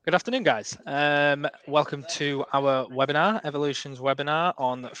Good afternoon, guys. Welcome to our webinar, Evolution's webinar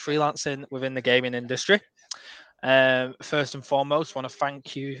on freelancing within the gaming industry. First and foremost, want to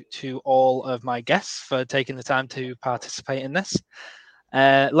thank you to all of my guests for taking the time to participate in this.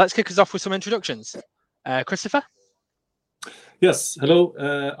 Let's kick us off with some introductions. Christopher? Yes, hello,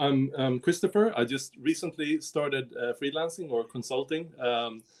 I'm Christopher. I just recently started freelancing or consulting.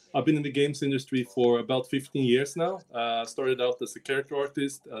 I've been in the games industry for about 15 years now. Started out as a character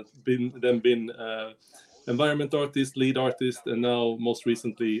artist, been environment artist, lead artist, and now most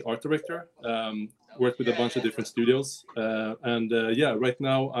recently art director. Worked with a bunch of different studios. Right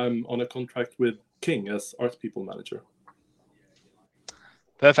now I'm on a contract with King as art people manager.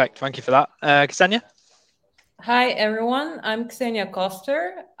 Perfect, thank you for that. Ksenia? Hi, everyone. I'm Ksenia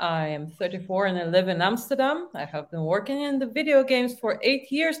Koster. I am 34 and I live in Amsterdam. I have been working in the video games for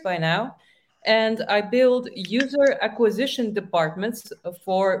 8 years by now, and I build user acquisition departments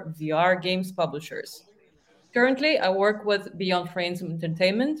for VR games publishers. Currently, I work with Beyond Frames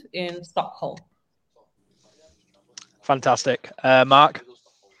Entertainment in Stockholm. Fantastic. Mark?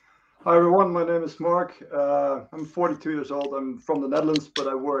 Hi, everyone. My name is Mark. I'm 42 years old. I'm from the Netherlands, but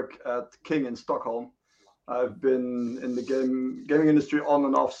I work at King in Stockholm. I've been in the gaming industry on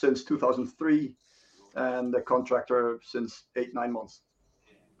and off since 2003 and a contractor since 8-9 months.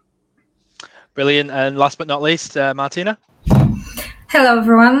 Brilliant. And last but not least, Martina? Hello,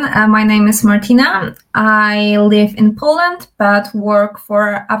 everyone. My name is Martina. I live in Poland, but work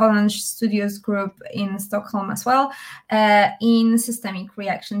for Avalanche Studios Group in Stockholm as well, in Systemic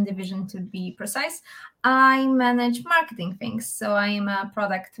Reaction Division, to be precise. I manage marketing things, so I am a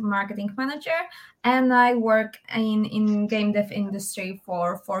product marketing manager, and I work in game dev industry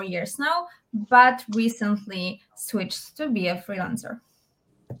for 4 years now, but recently switched to be a freelancer.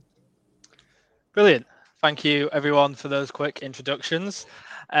 Brilliant. Thank you, everyone, for those quick introductions.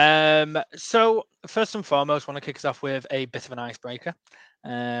 So first and foremost, I want to kick us off with a bit of an icebreaker,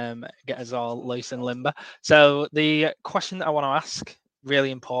 get us all loose and limber. So the question that I want to ask,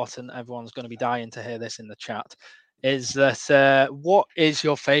 really important, everyone's going to be dying to hear this in the chat, is that what is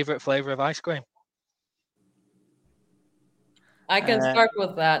your favorite flavor of ice cream? I can start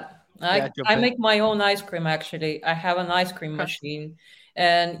with that. I make my own ice cream, actually. I have an ice cream machine.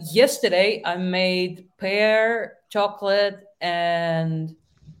 And yesterday I made pear, chocolate, and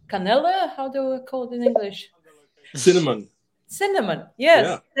canela. How do I call it in English? Cinnamon. Cinnamon. Yes.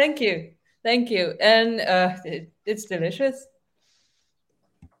 Yeah. Thank you. Thank you. And it's delicious.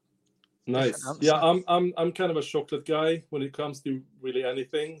 Nice. Yeah, I'm kind of a chocolate guy when it comes to really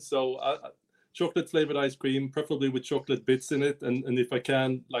anything. So chocolate flavored ice cream, preferably with chocolate bits in it, and if I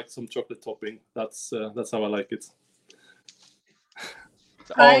can, like some chocolate topping. That's how I like it.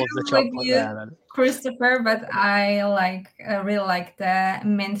 I with you, Christopher, but I really like the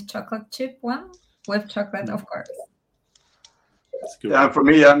mint chocolate chip one with chocolate, of course. Yeah, for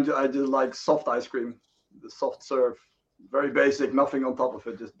me, I just like soft ice cream, the soft serve, very basic, nothing on top of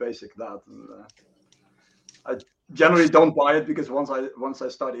it, just basic that. And, I generally don't buy it because once I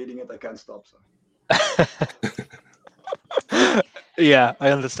start eating it, I can't stop. So. Yeah,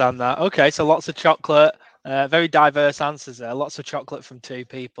 I understand that. Okay, so lots of chocolate. Very diverse answers there. Lots of chocolate from two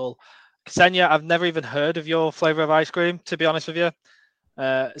people. Ksenia, I've never even heard of your flavor of ice cream, to be honest with you.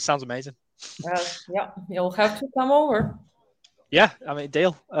 It sounds amazing. Yeah, you'll have to come over. Yeah, I mean,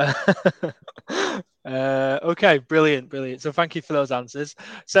 deal. Okay, brilliant. So thank you for those answers.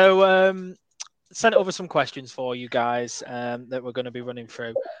 So sent over some questions for you guys that we're going to be running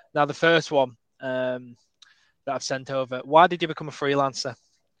through. Now, the first one that I've sent over, why did you become a freelancer?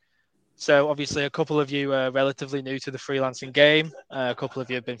 So obviously a couple of you are relatively new to the freelancing game. A couple of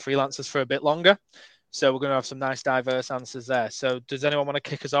you have been freelancers for a bit longer. So we're going to have some nice diverse answers there. So does anyone want to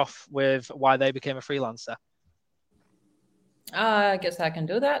kick us off with why they became a freelancer? I guess I can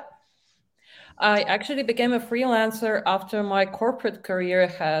do that. I actually became a freelancer after my corporate career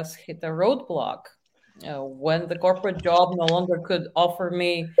has hit a roadblock. When the corporate job no longer could offer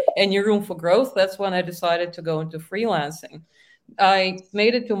me any room for growth, that's when I decided to go into freelancing. I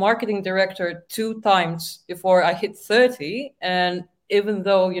made it to marketing director 2 times before I hit 30. And even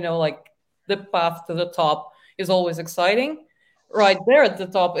though, the path to the top is always exciting, right there at the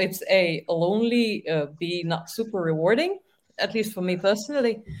top, it's A, lonely, B, not super rewarding, at least for me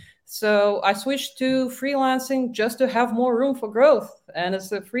personally. So I switched to freelancing just to have more room for growth. And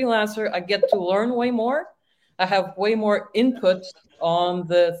as a freelancer, I get to learn way more. I have way more input on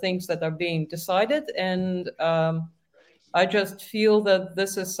the things that are being decided. And I just feel that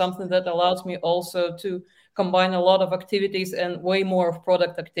this is something that allows me also to combine a lot of activities and way more of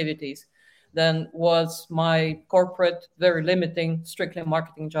product activities. than was my corporate, very limiting, strictly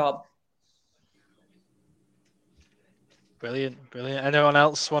marketing job. Brilliant. Anyone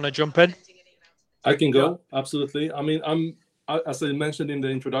else want to jump in? I can go. Absolutely. I mean, as I mentioned in the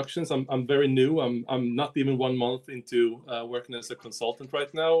introductions, I'm very new. I'm not even 1 month into working as a consultant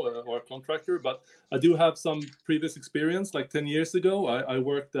right now or a contractor, but I do have some previous experience. Like 10 years ago, I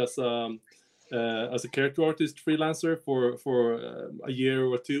worked as a character artist freelancer for a year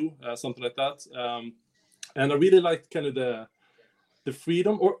or two, something like that. And I really liked kind of the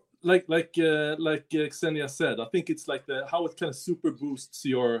freedom, or like Xenia said, I think it's like how it kind of super boosts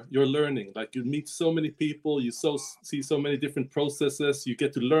your learning. Like you meet so many people, you see so many different processes, you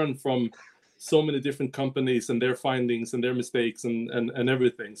get to learn from so many different companies and their findings and their mistakes and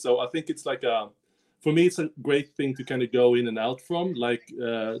everything. So I think it's like for me, it's a great thing to kind of go in and out from, like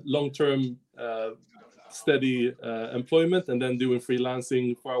long-term steady employment, and then doing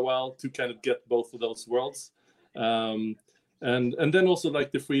freelancing for a while to kind of get both of those worlds. And then also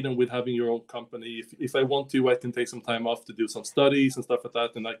like the freedom with having your own company. If I want to, I can take some time off to do some studies and stuff like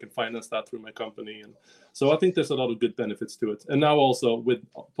that, and I can finance that through my company. And so I think there's a lot of good benefits to it. And now also with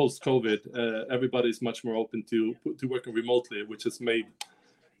post-COVID, everybody's much more open to working remotely, which has made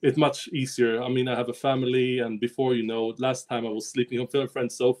it much easier. I mean, I have a family, and before, last time I was sleeping on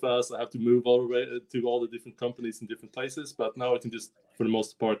friends' sofas. I have to move all the way to all the different companies in different places, but now I can just, for the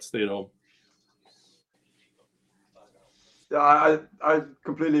most part, stay at home. Yeah, I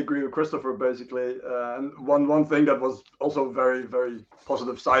completely agree with Christopher, basically. And one thing that was also very, very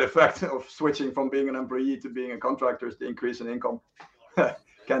positive side effect of switching from being an employee to being a contractor is the increase in income.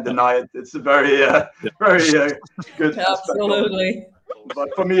 Can't deny it. It's a very, very good Absolutely. But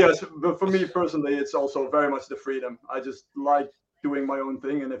for me personally, it's also very much the freedom. I just like doing my own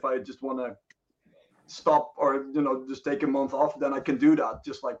thing, and if I just want to stop or just take a month off, then I can do that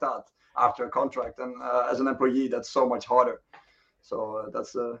just like that after a contract. And as an employee, that's so much harder. So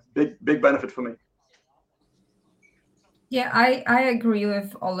that's a big benefit for me. Yeah, I agree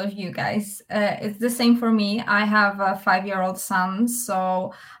with all of you guys. It's the same for me. I have a 5-year-old son,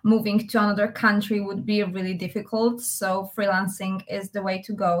 so moving to another country would be really difficult. So freelancing is the way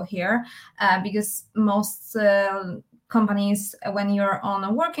to go here, because most companies, when you're on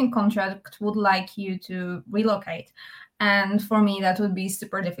a working contract, would like you to relocate. And for me, that would be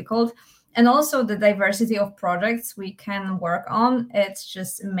super difficult. And also the diversity of projects we can work on, it's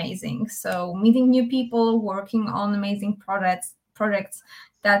just amazing. So meeting new people, working on amazing projects,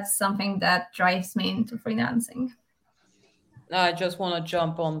 that's something that drives me into freelancing. I just want to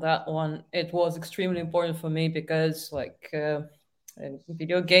jump on that one. It was extremely important for me because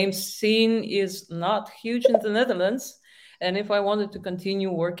video game scene is not huge in the Netherlands. And if I wanted to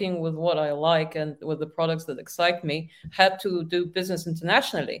continue working with what I like and with the products that excite me, had to do business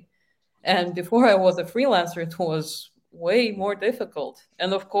internationally. And before I was a freelancer, it was way more difficult.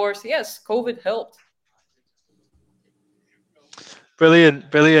 And of course, yes, COVID helped.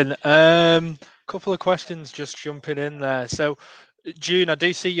 Brilliant. Couple of questions just jumping in there. So, June, I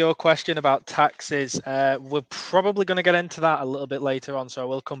do see your question about taxes. We're probably going to get into that a little bit later on, so I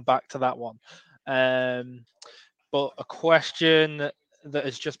will come back to that one. But a question that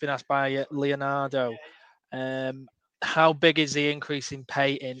has just been asked by Leonardo. How big is the increase in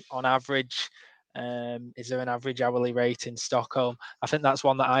pay on average? Is there an average hourly rate in Stockholm? I think that's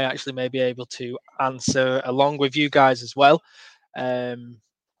one that I actually may be able to answer along with you guys as well. In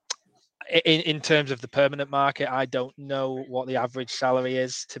terms of the permanent market, I don't know what the average salary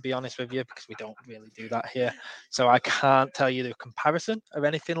is, to be honest with you, because we don't really do that here. So I can't tell you the comparison or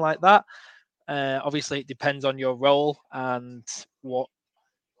anything like that. Obviously, it depends on your role and what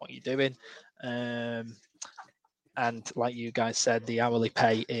you're doing. And like you guys said, the hourly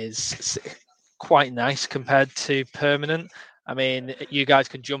pay is quite nice compared to permanent. I mean, you guys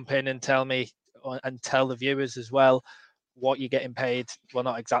can jump in and tell me and tell the viewers as well what you're getting paid. Well,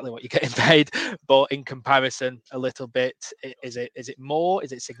 not exactly what you're getting paid, but in comparison a little bit. Is it more?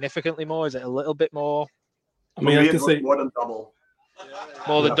 Is it significantly more? Is it a little bit more? I mean, I can say more than double.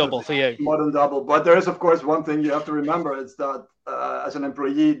 More than double for you. More than double. But there is, of course, one thing you have to remember. It's that as an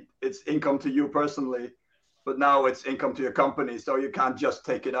employee, it's income to you personally, but now it's income to your company. So you can't just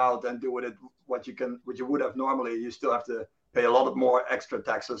take it out and do with it what you would have normally. You still have to pay a lot of more extra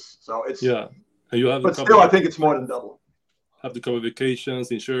taxes. So it's and you have. But still, I think it's more than double. Have to cover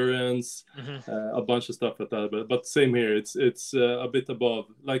vacations, insurance, a bunch of stuff like that. But same here. It's a bit above,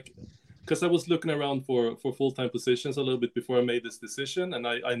 like, because I was looking around for full-time positions a little bit before I made this decision, and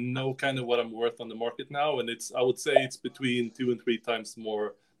I know kind of what I'm worth on the market now, and I would say it's between 2 and 3 times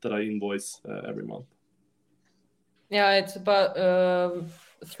more that I invoice every month. Yeah, it's about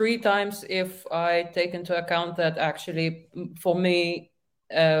 3 times if I take into account that actually, for me,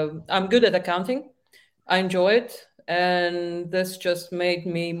 I'm good at accounting. I enjoy it. And this just made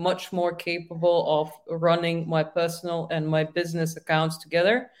me much more capable of running my personal and my business accounts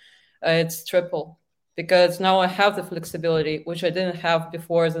together. It's triple because now I have the flexibility, which I didn't have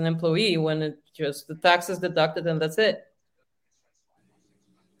before as an employee when it just the taxes deducted and that's it.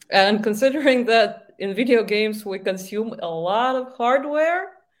 And considering that in video games we consume a lot of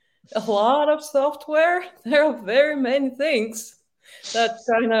hardware, a lot of software, there are very many things that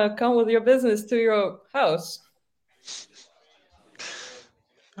kind of come with your business to your house.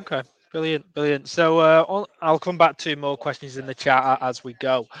 Okay, brilliant. So I'll come back to more questions in the chat as we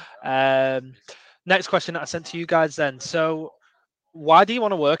go. Next question that I sent to you guys then. So why do you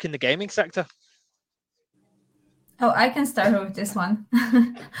want to work in the gaming sector? Oh, I can start with this one.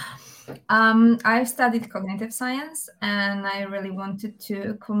 I've studied cognitive science and I really wanted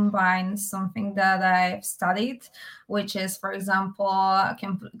to combine something that I've studied, which is, for example,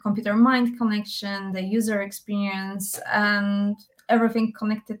 computer-mind connection, the user experience, and everything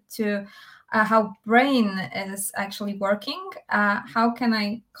connected to how brain is actually working. How can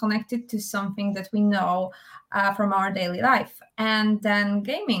I connect it to something that we know from our daily life? And then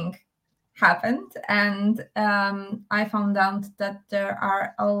gaming happened, and I found out that there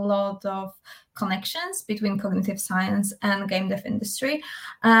are a lot of connections between cognitive science and game dev industry.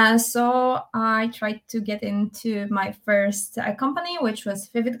 So I tried to get into my first company, which was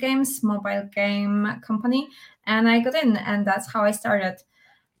Vivid Games, mobile game company, and I got in, and that's how I started.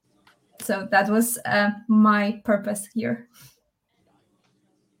 So that was my purpose here.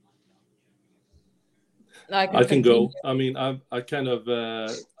 I can go. I mean, I kind of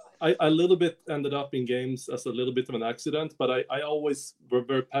I a little bit ended up in games as a little bit of an accident, but I always were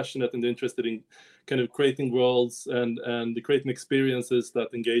very passionate and interested in kind of creating worlds and creating experiences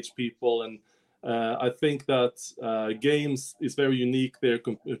that engage people. And I think that games is very unique there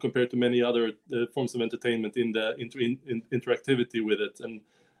compared to many other forms of entertainment in the interactivity with it. And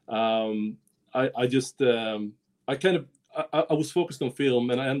I just I kind of I was focused on film,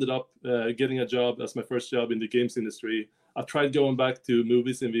 and I ended up getting a job as my first job in the games industry. I tried going back to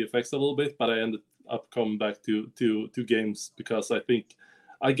movies and VFX a little bit, but I ended up coming back to games because I think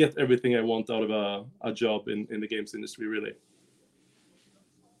I get everything I want out of a job in the games industry, really.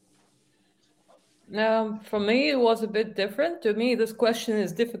 For me, it was a bit different. To me, this question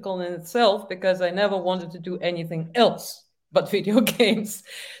is difficult in itself because I never wanted to do anything else but video games.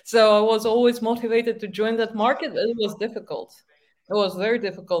 So I was always motivated to join that market. It was difficult. It was very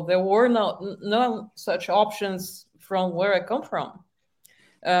difficult. There were no such options from where I come from.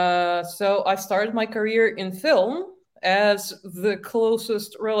 So I started my career in film as the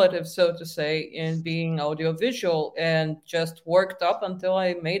closest relative, so to say, in being audiovisual, and just worked up until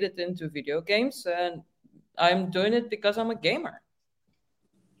I made it into video games. And I'm doing it because I'm a gamer.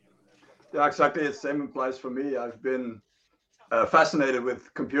 Yeah, exactly. The same applies for me. I've been fascinated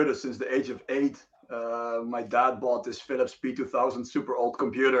with computers since the age of 8. My dad bought this Philips P2000 super old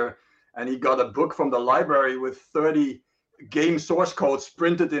computer, and he got a book from the library with 30 game source codes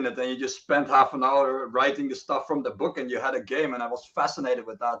printed in it, and you just spent half an hour writing the stuff from the book and you had a game. And I was fascinated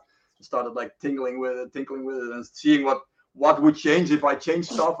with that. I started like tinkling with it and seeing what would change if I changed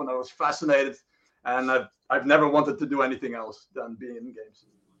stuff, and I was fascinated. And I've never wanted to do anything else than being in games.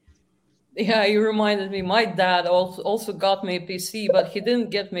 Yeah, you reminded me. My dad also got me a PC, but he didn't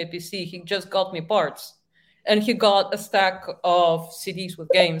get me a PC. He just got me parts. And he got a stack of CDs with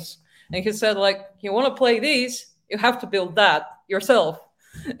games. And he said, like, you want to play these? You have to build that yourself.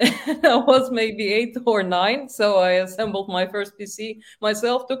 And I was maybe 8 or 9, so I assembled my first PC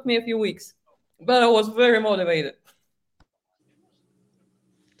myself. Took me a few weeks, but I was very motivated.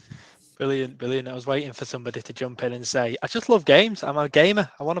 Brilliant. I was waiting for somebody to jump in and say, I just love games. I'm a gamer.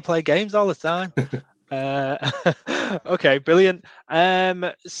 I want to play games all the time. Okay, brilliant.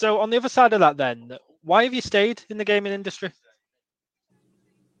 So on the other side of that then, why have you stayed in the gaming industry?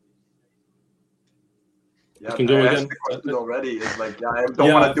 Yeah, can go again. The question already is like, I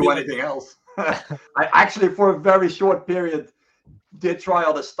don't want to do anything else. I actually, for a very short period, did try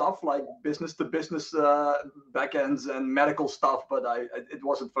other stuff like business to business backends and medical stuff, but it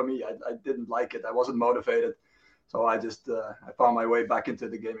wasn't for me. I didn't like it. I wasn't motivated. So I just I found my way back into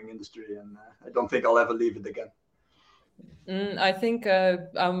the gaming industry, and I don't think I'll ever leave it again. I think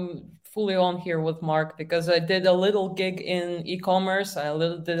I'm fully on here with Mark because I did a little gig in e-commerce. I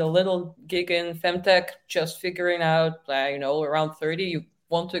did a little gig in femtech, just figuring out, around 30, you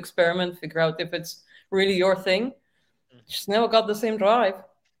want to experiment, figure out if it's really your thing. Just never got the same drive.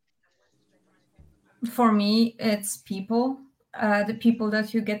 For me, it's people. the people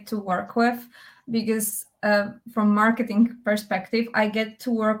that you get to work with, because from marketing perspective, I get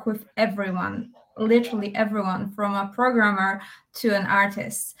to work with everyone, literally everyone, from a programmer to an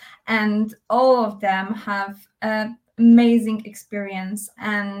artist, and all of them have amazing experience,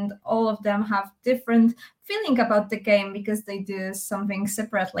 and all of them have different feeling about the game because they do something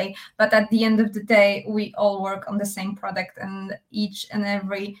separately, but at the end of the day we all work on the same product, and each and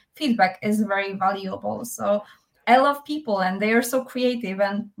every feedback is very valuable. So I love people, and they are so creative,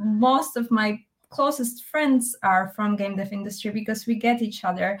 and most of my closest friends are from game dev industry because we get each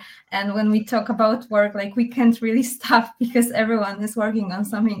other, and when we talk about work, like, we can't really stop because everyone is working on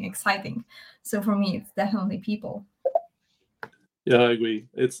something exciting. So for me, it's definitely people. Yeah, I agree.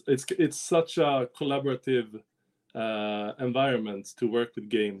 It's such a collaborative environment to work with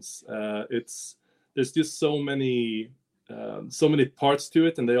games. There's just so many parts to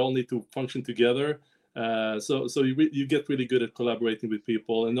it, and they all need to function together. So you get really good at collaborating with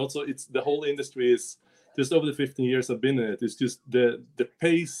people, and also it's the whole industry is just over the 15 years I've been in it. It's just the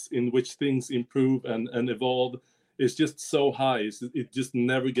pace in which things improve and evolve is just so high. It just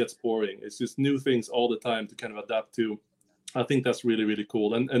never gets boring. It's just new things all the time to kind of adapt to. I think that's really, really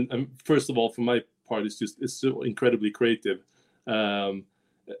cool. And first of all, for my part, it's so incredibly creative. And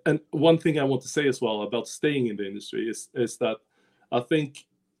one thing I want to say as well about staying in the industry is that I think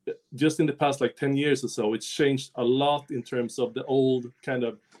just in the past like 10 years or so, it's changed a lot in terms of the old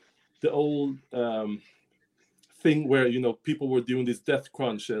thing where, you know, people were doing these death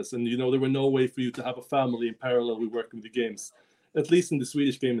crunches, and, you know, there were no way for you to have a family in parallel with working with the games. At least in the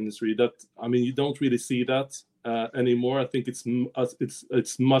Swedish game industry, you don't really see that anymore. I think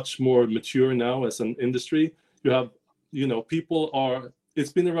it's much more mature now as an industry. You have, you know,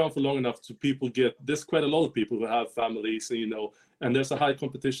 it's been around for long enough to there's quite a lot of people who have families, and, you know, and there's a high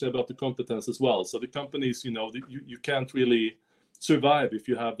competition about the competence as well. So the companies, you know, you can't really survive if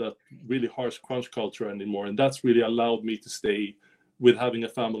you have that really harsh crunch culture anymore. And that's really allowed me to stay with having a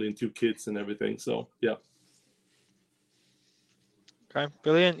family and 2 kids and everything. So, yeah. Okay,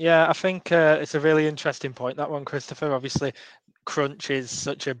 brilliant. Yeah, I think it's a really interesting point, that one, Christopher. Obviously, crunch is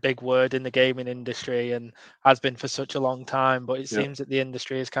such a big word in the gaming industry and has been for such a long time, but it seems that the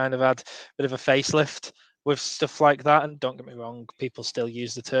industry has kind of had a bit of a facelift with stuff like that. And don't get me wrong, people still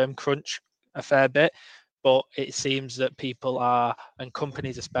use the term crunch a fair bit, but it seems that people are, and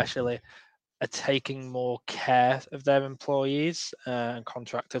companies especially, are taking more care of their employees and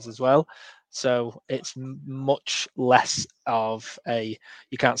contractors as well. So it's much less of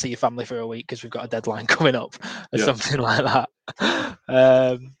you can't see your family for a week because we've got a deadline coming up or something like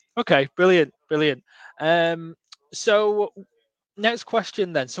that. Okay, brilliant. So next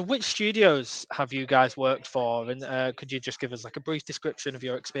question then. So which studios have you guys worked for? And could you just give us like a brief description of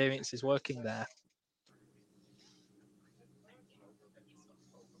your experiences working there?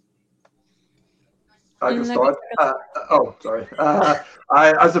 I can start. Sorry.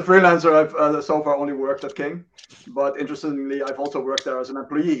 As a freelancer, I've so far only worked at King, but interestingly, I've also worked there as an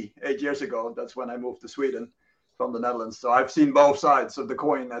employee 8 years ago. That's when I moved to Sweden from the Netherlands. So I've seen both sides of the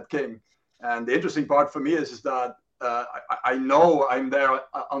coin at King. And the interesting part for me is that I know I'm there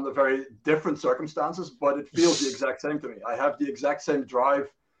under very different circumstances, but it feels the exact same to me. I have the exact same drive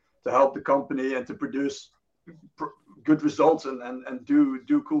to help the company and to produce good results and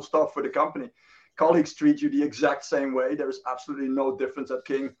do cool stuff for the company. Colleagues treat you the exact same way. There is absolutely no difference at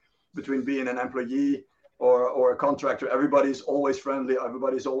King between being an employee or a contractor. Everybody's always friendly.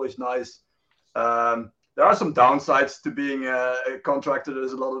 Everybody's always nice. There are some downsides to being a contractor.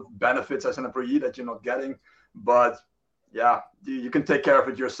 There's a lot of benefits as an employee that you're not getting. But yeah, you can take care of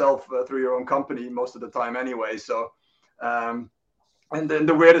it yourself through your own company most of the time anyway. So, and then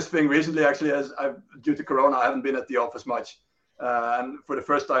the weirdest thing recently, actually, is due to Corona, I haven't been at the office much. And for the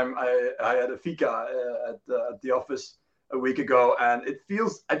first time, I had a fika at the office a week ago, and it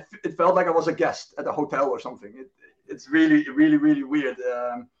felt like I was a guest at a hotel or something. It's really, really, really weird.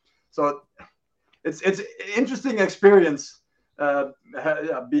 So it's an interesting experience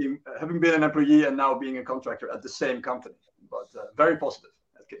having been an employee and now being a contractor at the same company, but very positive.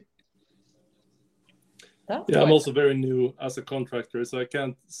 I'm also very new as a contractor, so I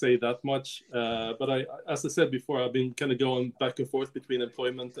can't say that much. But as I said before, I've been kind of going back and forth between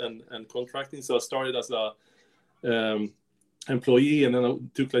employment and contracting. So I started as a employee, and then I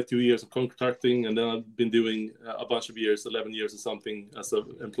took like 2 years of contracting, and then I've been doing a bunch of years, 11 years or something, as an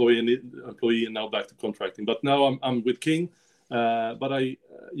employee, and now back to contracting. But now I'm with King. But I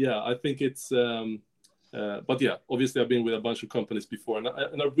think it's. But yeah, obviously I've been with a bunch of companies before, and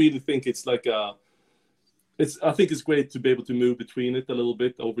I really think it's like I think it's great to be able to move between it a little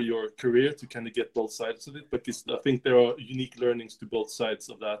bit over your career to kind of get both sides of it, because I think there are unique learnings to both sides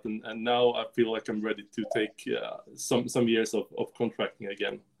of that. And now I feel like I'm ready to take some years of contracting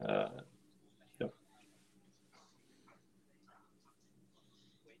again.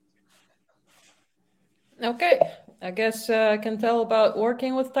 Okay, I guess I can tell about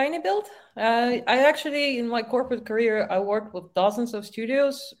working with TinyBuild. I actually, in my corporate career, I worked with dozens of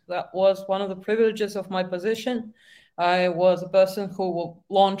studios. That was one of the privileges of my position. I was a person who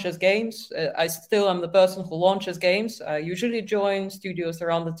launches games. I still am the person who launches games. I usually join studios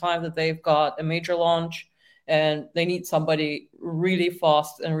around the time that they've got a major launch and they need somebody really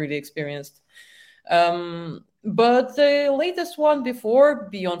fast and really experienced. But the latest one before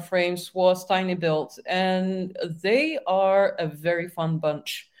Beyond Frames was TinyBuild, and they are a very fun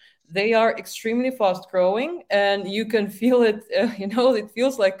bunch. They are extremely fast growing, and you can feel it. It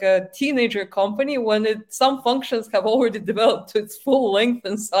feels like a teenager company when some functions have already developed to its full length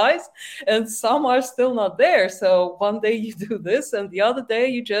and size, and some are still not there. So one day you do this, and the other day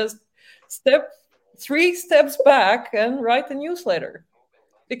you just step 3 steps back and write a newsletter.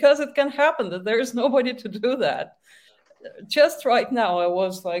 Because it can happen that there is nobody to do that. Just right now, I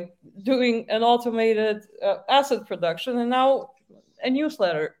was like doing an automated asset production and now a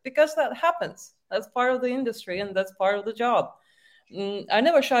newsletter, because that happens. That's part of the industry and that's part of the job. I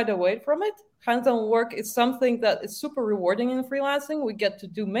never shied away from it. Hands-on work is something that is super rewarding in freelancing. We get to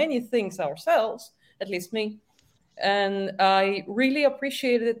do many things ourselves, at least me. And I really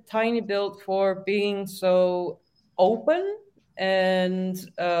appreciated TinyBuild for being so open and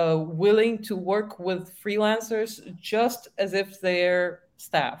willing to work with freelancers just as if they're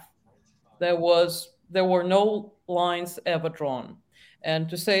staff. There were no lines ever drawn. And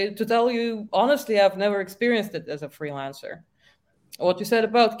to tell you honestly, I've never experienced it as a freelancer. What you said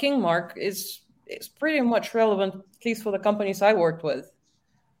about King, Mark, is pretty much relevant, at least for the companies I worked with.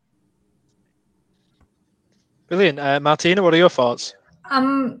 Brilliant. Martina, what are your thoughts?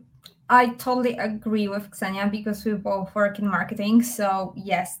 I totally agree with Xenia because we both work in marketing. So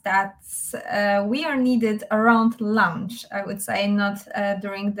yes, we are needed around launch, I would say, not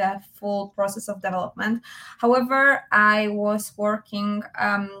during the full process of development. However, I was working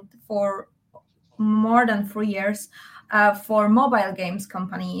for more than 3 years for mobile games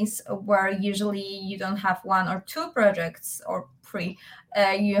companies, where usually you don't have 1 or 2 projects or 3.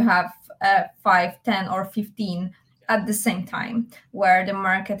 You have 5, 10, or 15 at the same time, where the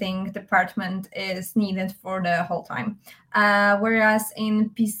marketing department is needed for the whole time. Whereas in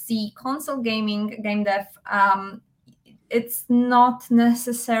PC console gaming, game dev, it's not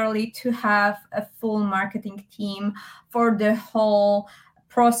necessarily to have a full marketing team for the whole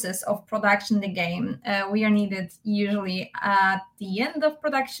process of production the game. We are needed usually at the end of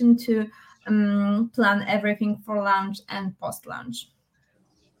production to plan everything for launch and post-launch.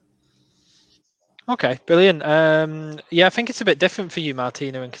 Okay, brilliant. I think it's a bit different for you,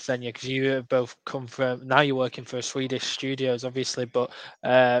 Martina and Ksenia, because you both come from, now you're working for Swedish studios, obviously, but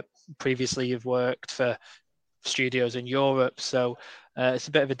previously you've worked for studios in Europe, so it's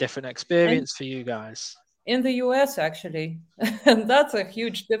a bit of a different experience for you guys. In the US, actually, and that's a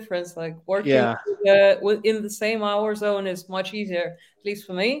huge difference. Like working in the same hour zone is much easier, at least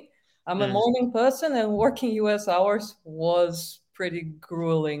for me. I'm a morning person, and working US hours was pretty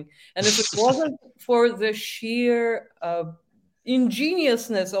grueling. And if it wasn't for the sheer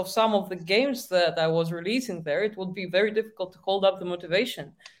ingeniousness of some of the games that I was releasing there, it would be very difficult to hold up the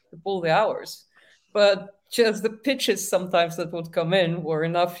motivation to pull the hours. But just the pitches sometimes that would come in were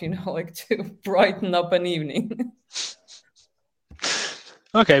enough, like to brighten up an evening.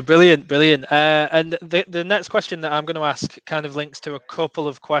 Okay, brilliant. And the next question that I'm going to ask kind of links to a couple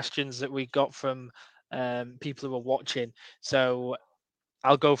of questions that we got from people who are watching. So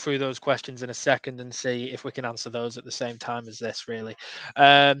I'll go through those questions in a second and see if we can answer those at the same time as this, really.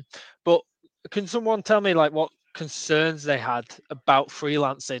 But can someone tell me like what concerns they had about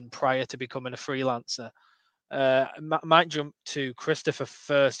freelancing prior to becoming a freelancer? Might jump to Christopher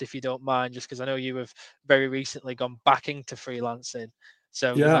first, if you don't mind, just because I know you have very recently gone back into freelancing.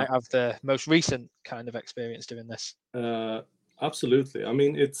 So you might have the most recent kind of experience doing this. Absolutely. I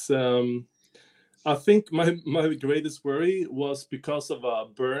mean, it's... I think my greatest worry was because of a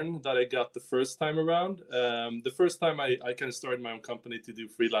burn that I got the first time around. The first time I kind of started my own company to do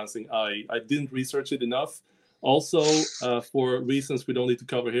freelancing, I didn't research it enough. Also, for reasons we don't need to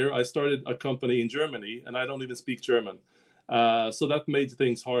cover here, I started a company in Germany, and I don't even speak German. So that made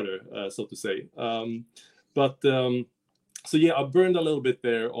things harder, so to say. So yeah, I burned a little bit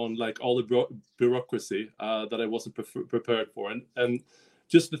there on like all the bureaucracy that I wasn't prepared for. And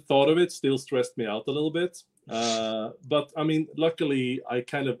just the thought of it still stressed me out a little bit. But I mean, luckily, I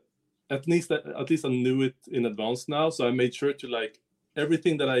kind of at least I knew it in advance now, so I made sure to like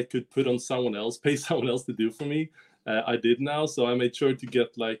everything that I could put on someone else, pay someone else to do for me. I did now, so I made sure to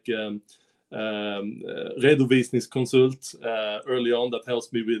get like redovisningskonsult early on that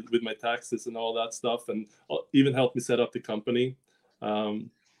helps me with my taxes and all that stuff, and even helped me set up the company.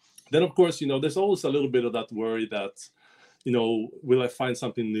 Then of course, there's always a little bit of that worry that, will I find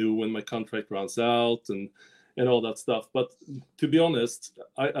something new when my contract runs out and all that stuff. But to be honest,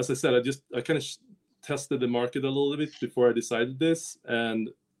 as I said, I kind of tested the market a little bit before I decided this, and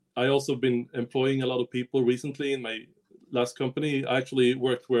I also been employing a lot of people recently in my last company. I actually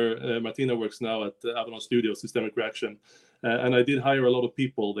worked where Martina works now at Avalon Studios, Systemic Reaction, and I did hire a lot of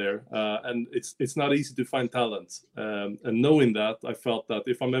people there. And it's not easy to find talent. And knowing that, I felt that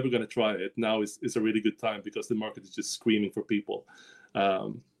if I'm ever going to try it, now is a really good time because the market is just screaming for people.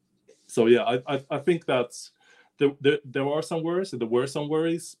 So yeah, I think that's there are some worries, and there were some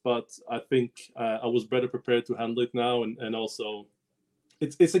worries, but I think I was better prepared to handle it now, and also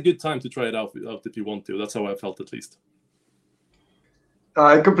it's a good time to try it out if you want to. That's how I felt, at least.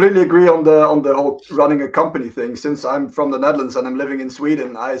 I completely agree on the whole running a company thing. Since I'm from the Netherlands and I'm living in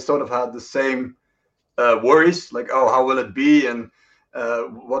Sweden, I sort of had the same worries, like, oh, how will it be, and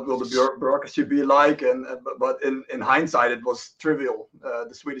what will the bureaucracy be like? And but in hindsight, it was trivial.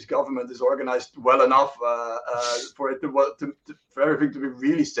 The Swedish government is organized well enough for for everything to be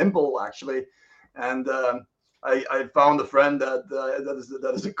really simple, actually. And I found a friend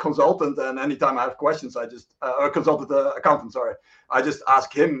that is a consultant, and anytime I have questions, I just or a consultant accountant, sorry, I just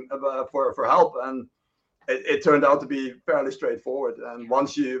ask him for help, and it turned out to be fairly straightforward. And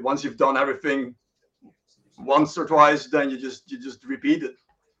once you've done everything once or twice, then you just repeat it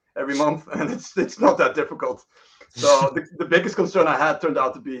every month, and it's not that difficult. So the biggest concern I had turned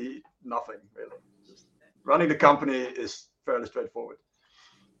out to be nothing, really. Just running the company is fairly straightforward.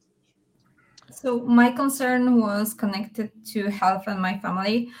 So my concern was connected to health and my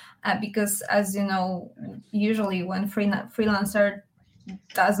family, because, as you know, usually when freelancer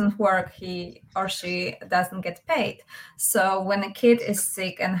doesn't work, he or she doesn't get paid. So when a kid is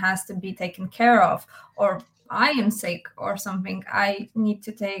sick and has to be taken care of, or I am sick or something, I need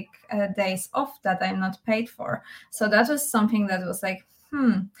to take days off that I'm not paid for. So that was something that was like,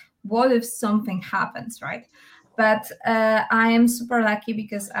 what if something happens, right? But I am super lucky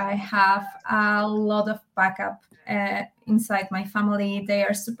because I have a lot of backup inside my family. They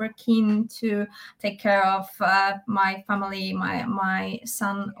are super keen to take care of my family, my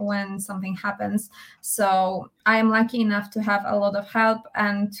son, when something happens. So I am lucky enough to have a lot of help.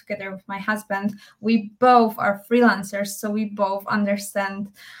 And together with my husband, we both are freelancers, so we both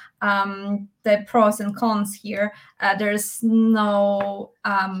understand the pros and cons here. There's no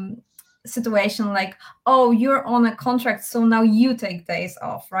situation like, oh, you're on a contract, so now you take days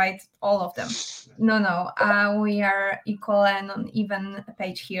off, right? All of them. No. We are equal and on even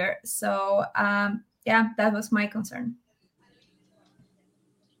page here. So yeah, that was my concern.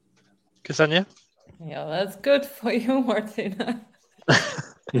 Ksenia? Yeah, that's good for you, Martina.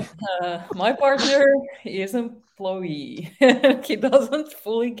 My partner is an employee. He doesn't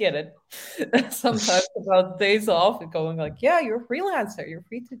fully get it sometimes about days off and going like, yeah, you're a freelancer, you're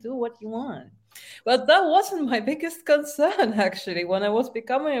free to do what you want. But that wasn't my biggest concern, actually. When I was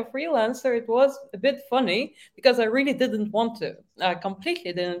becoming a freelancer, it was a bit funny because I really didn't want to. I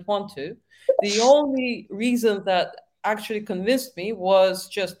completely didn't want to. The only reason that actually convinced me was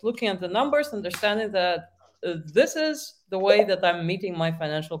just looking at the numbers, understanding that this is the way that I'm meeting my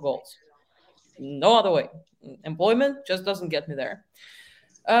financial goals. No other way. Employment just doesn't get me there.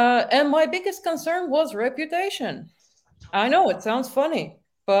 And my biggest concern was reputation. I know it sounds funny,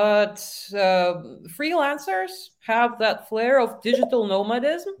 but freelancers have that flair of digital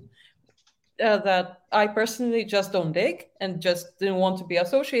nomadism that I personally just don't dig, and just didn't want to be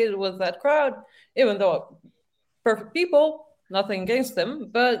associated with that crowd, even though perfect people, nothing against them.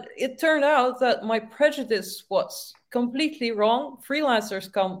 But it turned out that my prejudice was completely wrong.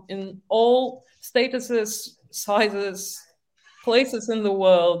 Freelancers come in all statuses, sizes, places in the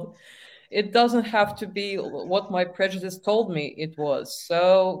world. It doesn't have to be what my prejudice told me it was.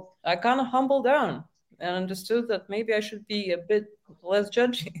 So I kind of humbled down and understood that maybe I should be a bit less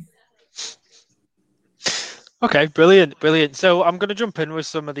judgy. Okay, brilliant. So I'm going to jump in with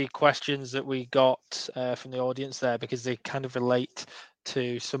some of the questions that we got from the audience there, because they kind of relate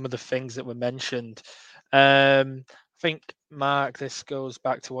to some of the things that were mentioned. I think, Mark, this goes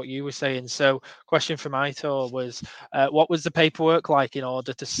back to what you were saying. So question from Aitor was, what was the paperwork like in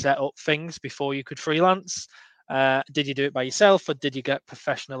order to set up things before you could freelance? Did you do it by yourself, or did you get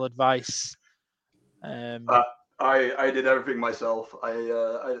professional advice? I did everything myself. I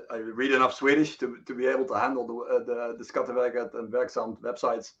read enough Swedish to be able to handle the Skatteverket and Werksamt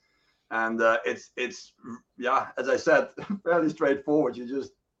websites, and it's as I said, fairly straightforward.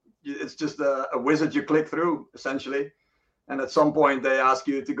 It's just a wizard you click through essentially, and at some point they ask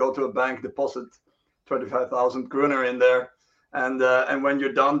you to go to a bank, deposit 25,000 kroner in there, and when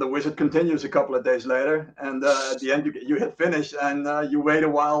you're done, the wizard continues a couple of days later, and at the end you hit finish, and you wait a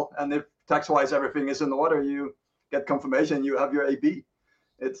while, and if tax-wise everything is in order, you get confirmation you have your AB.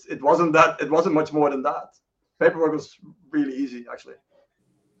 It wasn't much more than that. Paperwork was really easy actually.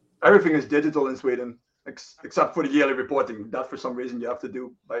 Everything is digital in Sweden except for the yearly reporting. That for some reason you have to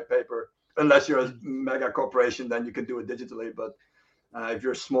do by paper. Unless you're a mega corporation, then you can do it digitally. But if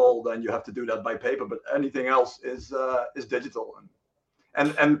you're small, then you have to do that by paper. But anything else is digital.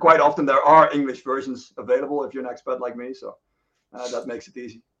 And quite often there are English versions available if you're an expat like me. So that makes it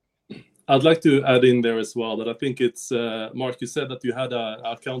easy. I'd like to add in there as well that I think it's Mark. You said that you had an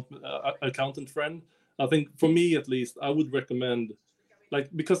accountant friend. I think for me at least, I would recommend,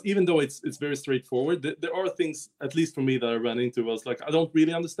 because even though it's very straightforward, there are things, at least for me, that I ran into was like, I don't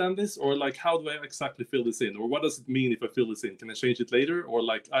really understand this, or like, how do I exactly fill this in, or what does it mean if I fill this in? Can I change it later? Or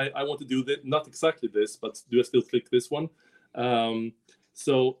like, I want to do that, not exactly this, but do I still click this one?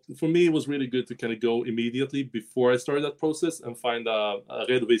 So for me, it was really good to kind of go immediately before I started that process and find a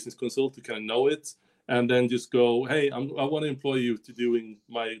redovisningskonsult to kind of know it, and then just go, hey, I want to employ you to doing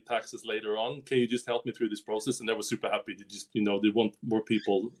my taxes later on. Can you just help me through this process? And they were super happy to just, they want more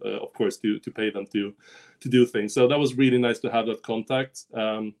people, of course, to pay them to do things. So that was really nice to have that contact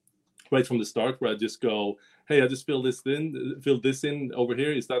right from the start, where I just go, hey, I just filled this in over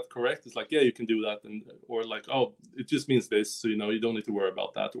here. Is that correct? It's like, yeah, you can do that. Or like, oh, it just means this. So, you don't need to worry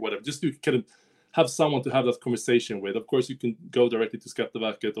about that or whatever. Just to kind of have someone to have that conversation with. Of course, you can go directly to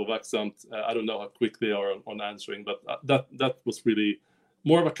Skatteverket or Werksamt. I don't know how quick they are on answering, but that was really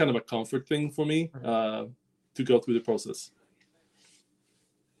more of a kind of a comfort thing for me to go through the process.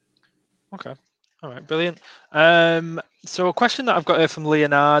 Okay. All right, brilliant. So a question that I've got here from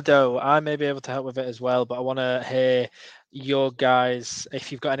Leonardo, I may be able to help with it as well, but I want to hear your guys,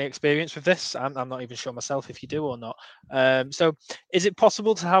 if you've got any experience with this. I'm not even sure myself if you do or not. So is it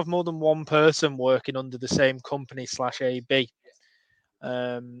possible to have more than one person working under the same company /AB?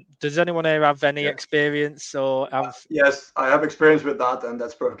 Does anyone here have any experience or have... Yes, I have experience with that, and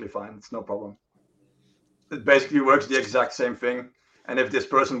that's perfectly fine. It's no problem. It basically works the exact same thing. And if this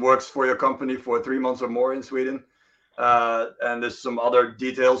person works for your company for 3 months or more in Sweden, and there's some other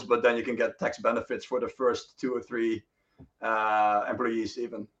details, but then you can get tax benefits for the first 2 or 3 employees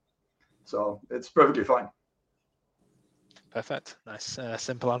even. So it's perfectly fine. Perfect. Nice,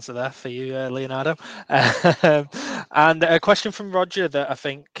 simple answer there for you, Leonardo. And a question from Roger that I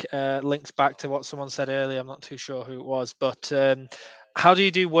think links back to what someone said earlier. I'm not too sure who it was, but how do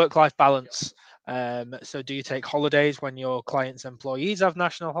you do work-life balance? So do you take holidays when your clients' employees have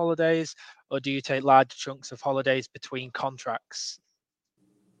national holidays, or do you take large chunks of holidays between contracts?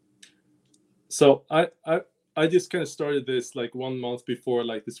 So I just kind of started this like 1 month before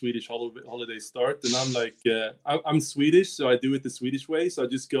like the Swedish holidays start, and I'm like, I'm Swedish, so I do it the Swedish way. So I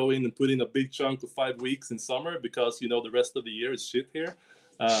just go in and put in a big chunk of 5 weeks in summer because the rest of the year is shit here.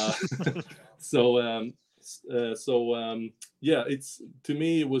 It's, to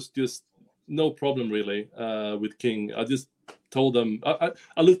me, it was just no problem really with King. I just told them, I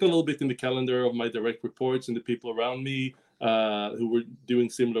looked a little bit in the calendar of my direct reports and the people around me who were doing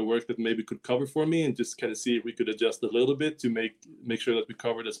similar work that maybe could cover for me, and just kind of see if we could adjust a little bit to make sure that we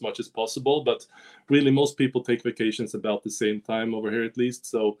covered as much as possible. But really, most people take vacations about the same time over here, at least.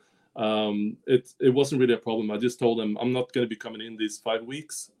 So it wasn't really a problem. I just told them I'm not going to be coming in these 5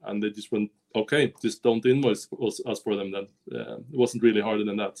 weeks, and they just went, okay, just don't invoice us for them then. It wasn't really harder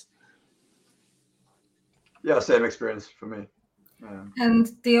than that. Yeah, same experience for me. And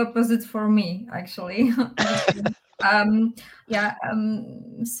the opposite for me, actually.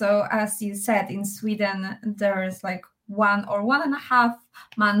 So as you said, in Sweden, there is like 1 or 1.5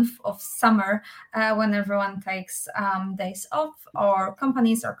 months of summer when everyone takes days off or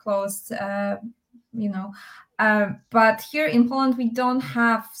companies are closed, but here in Poland, we don't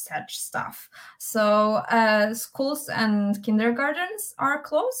have such stuff. So schools and kindergartens are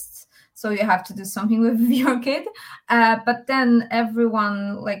closed. So you have to do something with your kid. But then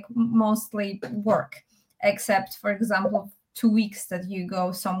everyone mostly work, except, for example, 2 weeks that you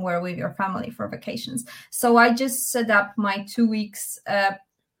go somewhere with your family for vacations. So I just set up my 2 weeks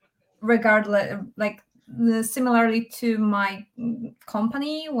regardless, similarly to my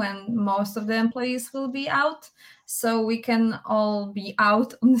company when most of the employees will be out. So we can all be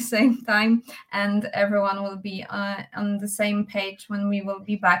out on the same time and everyone will be on the same page when we will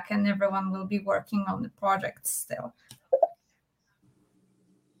be back, and everyone will be working on the project still.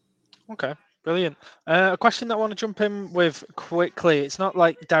 Okay, brilliant. A question that I want to jump in with quickly. It's not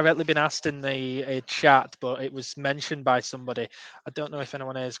like directly been asked in the chat, but it was mentioned by somebody. I don't know if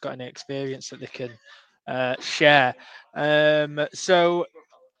anyone has got any experience that they can share. So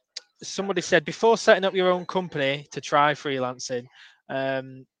somebody said, before setting up your own company to try freelancing,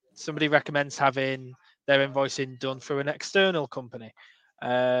 somebody recommends having their invoicing done through an external company.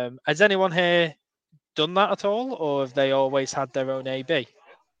 Has anyone here done that at all, or have they always had their own AB?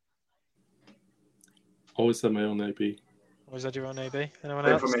 Always had my own AB. Always had your own AB? Anyone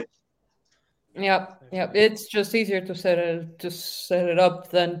Same else? for me. Yep. It's just easier to set it up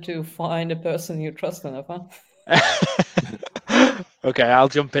than to find a person you trust enough, huh? Okay, I'll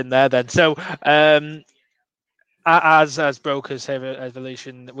jump in there then. So, as brokers here at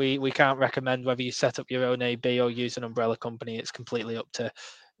Evolution, we can't recommend whether you set up your own AB or use an umbrella company. It's completely up to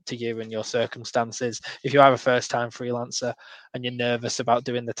you and your circumstances. If you are a first-time freelancer and you're nervous about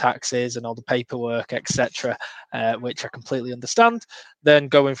doing the taxes and all the paperwork, etc., which I completely understand, then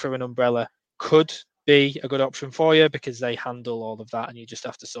going through an umbrella could be a good option for you because they handle all of that and you just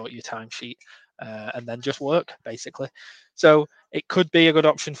have to sort your timesheet and then just work, basically. So it could be a good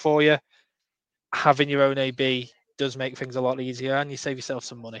option for you. Having your own AB does make things a lot easier and you save yourself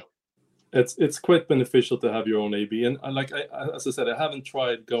some money. It's quite beneficial to have your own AB, and as I said, I haven't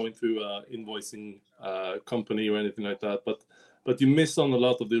tried going through invoicing company or anything like that, but you miss on a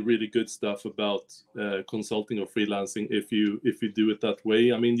lot of the really good stuff about consulting or freelancing if you do it that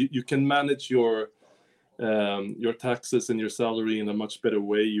way. I mean, you can manage your taxes and your salary in a much better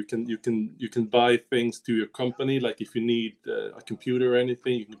way. You can buy things to your company, like if you need a computer or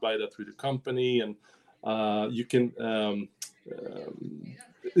anything, you can buy that through the company, and you can.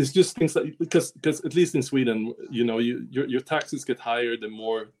 It's just things that because at least in Sweden, your taxes get higher the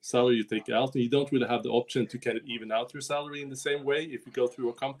more salary you take out, and you don't really have the option to kind of even out your salary in the same way if you go through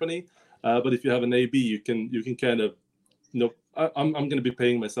a company. But if you have an AB, you can kind of, I'm going to be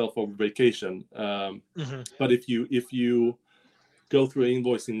paying myself over vacation. But if you go through an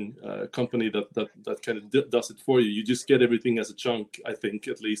invoicing company that kind of does it for you, you just get everything as a chunk. I think,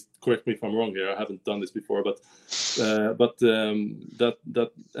 at least, correct me if I'm wrong here. I haven't done this before, but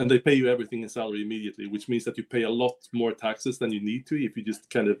and they pay you everything in salary immediately, which means that you pay a lot more taxes than you need to if you just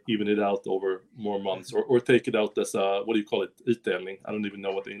kind of even it out over more months, or take it out as a, what do you call it? Utdelning. I don't even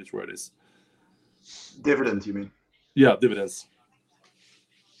know what the English word is. Dividend, you mean? Yeah, dividends.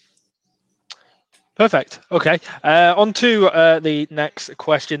 Perfect. Okay. On to the next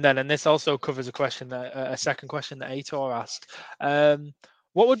question then, and this also covers a second question that Aitor asked.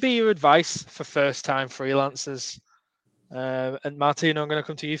 What would be your advice for first-time freelancers? And Martina, I'm going to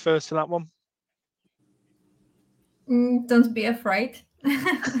come to you first for that one. Don't be afraid.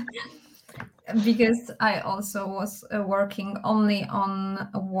 Because I also was working only on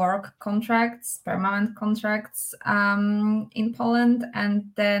work contracts, permanent contracts in Poland, and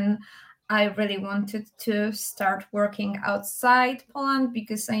then I really wanted to start working outside Poland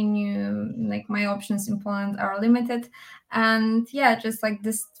because I knew like my options in Poland are limited. And yeah, just like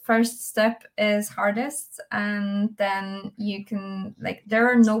this first step is hardest, and then you can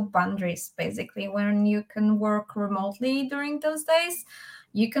there are no boundaries basically when you can work remotely during those days.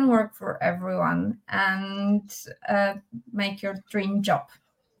 You can work for everyone and make your dream job.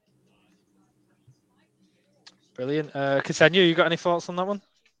 Brilliant. Ksenia, you got any thoughts on that one?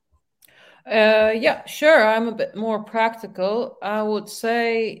 Yeah, sure. I'm a bit more practical. I would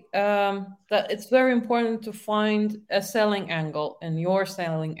say that it's very important to find a selling angle and your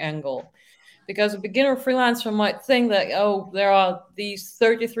selling angle. Because a beginner freelancer might think that, oh, there are these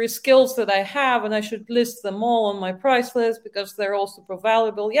 33 skills that I have and I should list them all on my price list because they're all super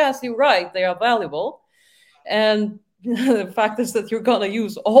valuable. Yes, you're right. They are valuable. And the fact is that you're going to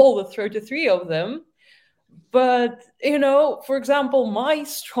use all the 33 of them. But, for example, my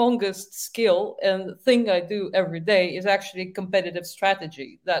strongest skill and thing I do every day is actually competitive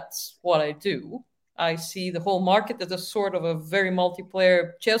strategy. That's what I do. I see the whole market as a sort of a very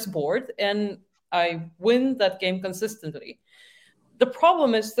multiplayer chessboard, and I win that game consistently. The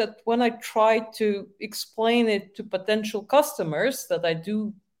problem is that when I try to explain it to potential customers that I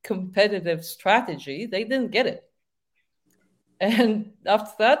do competitive strategy, they didn't get it. And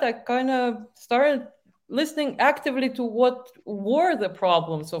after that, I kind of started listening actively to what were the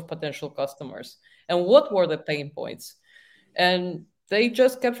problems of potential customers and what were the pain points. And they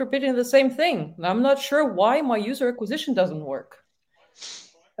just kept repeating the same thing. I'm not sure why my user acquisition doesn't work.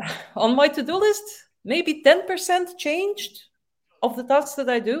 On my to-do list, maybe 10% changed of the tasks that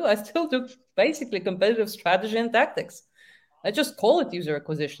I do. I still do basically competitive strategy and tactics. I just call it user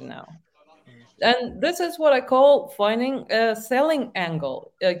acquisition now. And this is what I call finding a selling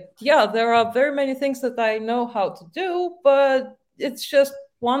angle. Yeah, there are very many things that I know how to do, but it's just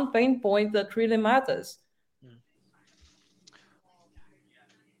one pain point that really matters.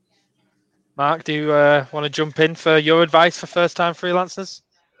 Mark, do you want to jump in for your advice for first-time freelancers?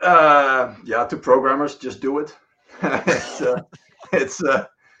 Yeah, to programmers, just do it.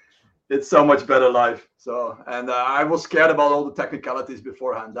 It's so much better life. So, and I was scared about all the technicalities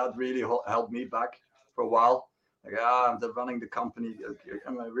beforehand. That really held me back for a while. Like, I'm running the company.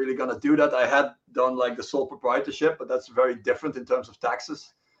 Am I really gonna do that? I had done like the sole proprietorship, but that's very different in terms of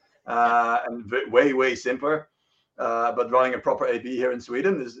taxes, and way simpler. But running a proper AB here in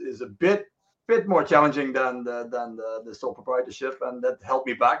Sweden is a bit more challenging than the sole proprietorship, and that held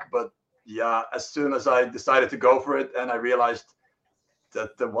me back. But yeah, as soon as I decided to go for it, and I realized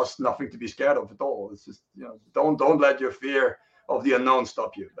that there was nothing to be scared of at all. It's just, don't let your fear of the unknown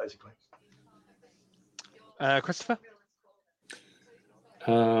stop you, basically. Christopher?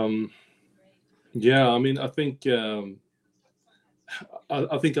 Yeah, I mean, I think I'll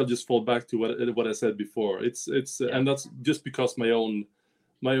just fall back to what I said before. It's and that's just because my own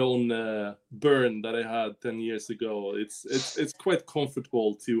burn that I had 10 years ago. It's quite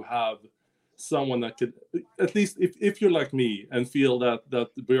comfortable to have someone that could, at least if you're like me and feel that the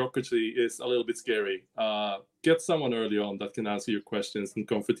bureaucracy is a little bit scary, get someone early on that can answer your questions and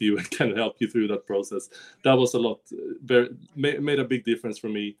comfort you and can help you through that process. That was a lot, made a big difference for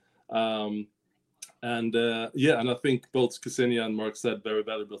me. And I think both Ksenia and Mark said very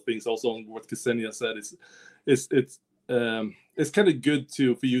valuable things. Also, what Ksenia said it's kind of good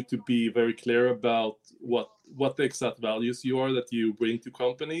for you to be very clear about what the exact values you are that you bring to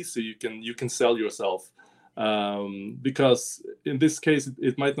companies, so you can sell yourself. Because in this case,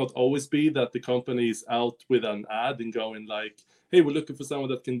 it might not always be that the company is out with an ad and going like, hey, we're looking for someone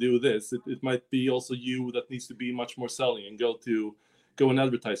that can do this. It might be also you that needs to be much more selling and go and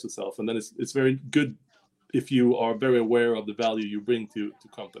advertise yourself. And then it's very good if you are very aware of the value you bring to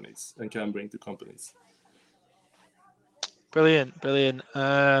companies and can bring to companies. Brilliant.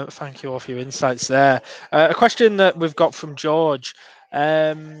 Thank you all for your insights there. A question that we've got from George.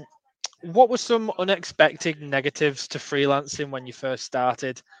 What were some unexpected negatives to freelancing when you first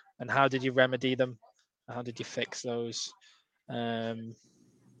started, and how did you remedy them? How did you fix those? Has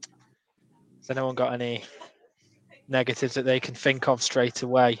anyone got any negatives that they can think of straight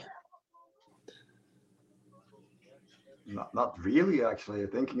away? Not really, actually.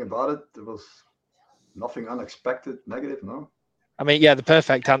 Thinking about it, there was nothing unexpected negative, no. I mean, yeah, the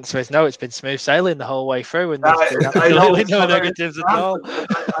perfect answer is no. It's been smooth sailing the whole way through, and there's been absolutely no negatives at all.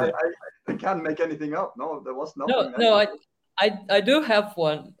 I can't make anything up. No, there was nothing. No, I do have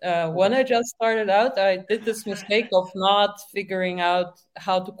one. When I just started out, I did this mistake of not figuring out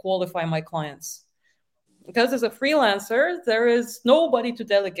how to qualify my clients. Because as a freelancer, there is nobody to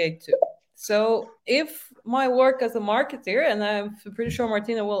delegate to. So if my work as a marketer, and I'm pretty sure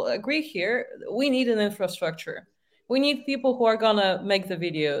Martina will agree here, we need an infrastructure. We need people who are going to make the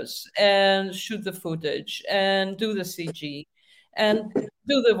videos and shoot the footage and do the CG and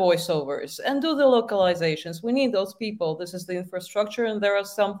do the voiceovers and do the localizations. We need those people. This is the infrastructure, and there are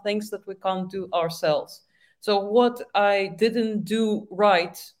some things that we can't do ourselves. So what I didn't do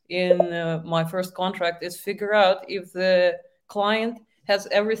right in my first contract is figure out if the client has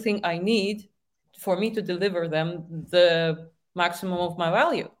everything I need for me to deliver them the maximum of my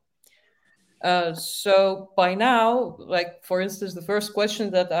value. So by now, like, for instance, the first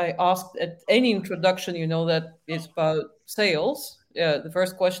question that I asked at any introduction, that is about sales. The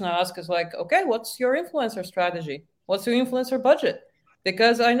first question I ask is like, okay, what's your influencer strategy? What's your influencer budget?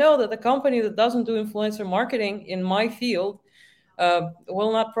 Because I know that the company that doesn't do influencer marketing in my field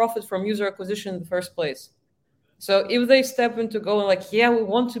will not profit from user acquisition in the first place. So if they step into going like, yeah, we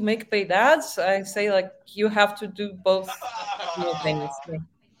want to make paid ads, I say like, you have to do both simultaneously.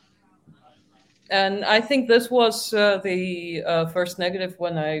 And I think this was the first negative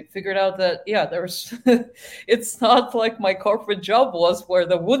when I figured out that, there's, it's not like my corporate job was, where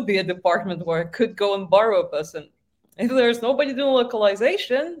there would be a department where I could go and borrow a person. If there's nobody doing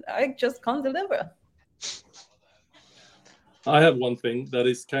localization, I just can't deliver. I have one thing that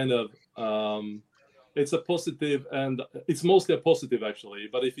is kind of, it's a positive, and it's mostly a positive actually.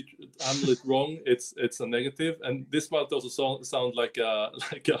 But if you handle it wrong, it's a negative. And this might also sound like a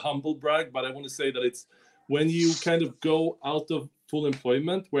humble brag, but I want to say that it's when you kind of go out of full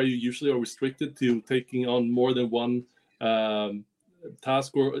employment, where you usually are restricted to taking on more than one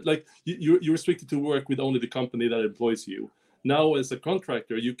task, or like you're restricted to work with only the company that employs you. Now, as a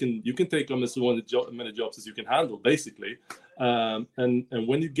contractor, you can take on as many jobs as you can handle, basically. And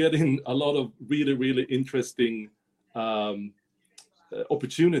when you get in a lot of really interesting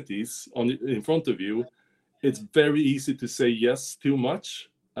opportunities in front of you, it's very easy to say yes too much,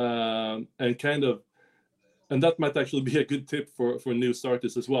 and that might actually be a good tip for new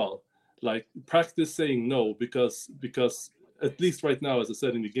starters as well. Like, practice saying no, because at least right now, as I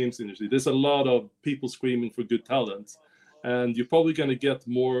said, in the games industry, there's a lot of people screaming for good talent, and you're probably going to get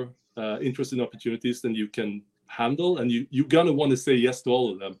more interesting opportunities than you can handle, and you're going to want to say yes to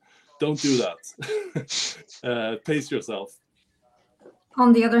all of them. Don't do that. Pace yourself.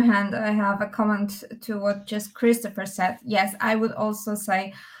 On the other hand, I have a comment to what just Christopher said. Yes, I would also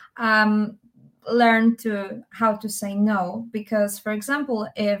say learn how to say no, because, for example,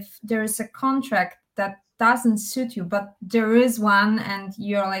 if there is a contract that doesn't suit you, but there is one and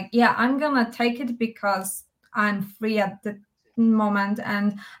you're like, yeah, I'm gonna take it because I'm free at the moment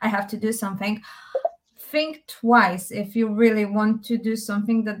and I have to do something. Think twice if you really want to do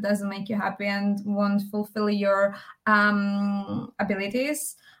something that doesn't make you happy and won't fulfill your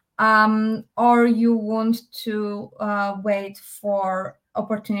abilities, or you want to wait for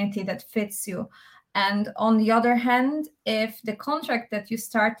opportunity that fits you. And on the other hand, if the contract that you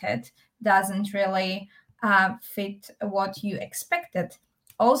started doesn't really fit what you expected,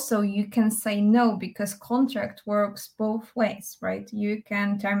 also you can say no, because contract works both ways, right? You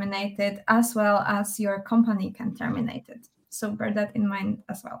can terminate it as well as your company can terminate it. So bear that in mind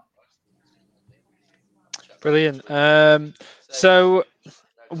as well. Brilliant. So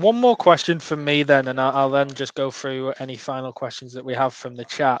one more question from me then, and I'll then just go through any final questions that we have from the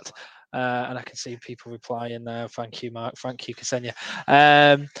chat. And I can see people replying now. Thank you, Mark. Thank you, Ksenia.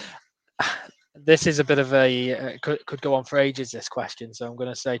 This is a bit of a could go on for ages, this question, so I'm going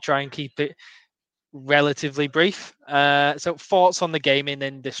to say try and keep it relatively brief. So thoughts on the gaming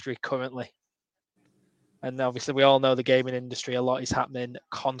industry currently? And obviously we all know the gaming industry, a lot is happening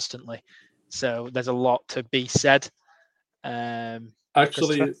constantly, so there's a lot to be said.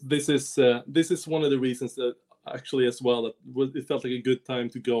 Actually, this is one of the reasons that actually as well that it felt like a good time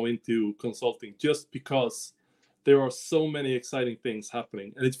to go into consulting, just because there are so many exciting things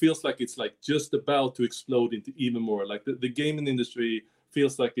happening, and it feels like it's like just about to explode into even more. Like the gaming industry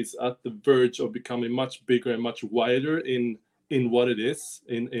feels like it's at the verge of becoming much bigger and much wider in what it is,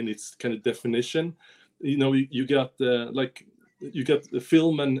 in its kind of definition. You know, you got the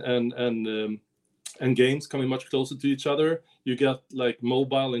film and games coming much closer to each other. You got like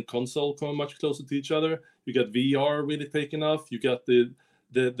mobile and console coming much closer to each other. You got VR really taking off. You got the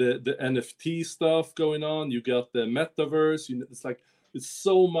NFT stuff going on. You got the metaverse. It's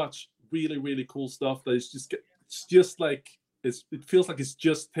so much really cool stuff that it feels like it's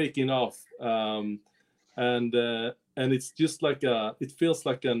just taking off. And it's just like it feels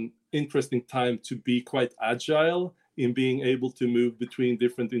like an interesting time to be quite agile in being able to move between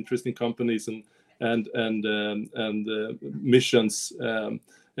different interesting companies and missions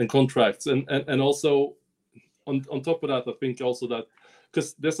and contracts, and also on top of that, I think also that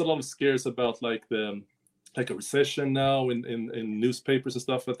because there's a lot of scares about like a recession now in newspapers and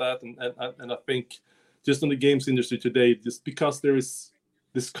stuff like that, and I think just in the games industry today, just because there's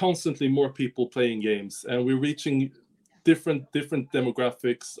constantly more people playing games and we're reaching different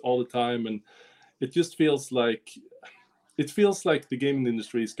demographics all the time, and it just feels like the gaming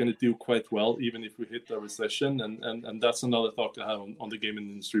industry is going to do quite well even if we hit a recession, and that's another thought I have on the gaming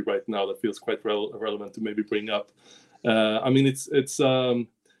industry right now that feels quite relevant to maybe bring up. I mean, it's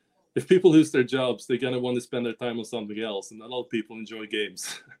if people lose their jobs, they're going to want to spend their time on something else, and a lot of people enjoy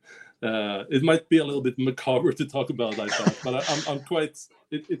games. It might be a little bit macabre to talk about like that, but I'm quite.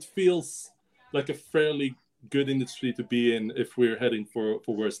 It feels like a fairly good industry to be in if we're heading for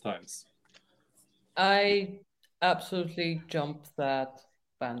worse times. I absolutely jumped that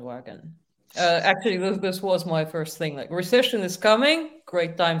bandwagon. Actually, this was my first thing. Like, recession is coming.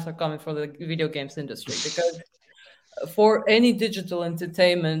 Great times are coming for the video games industry, because for any digital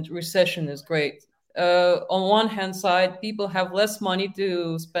entertainment, recession is great. On one hand side, people have less money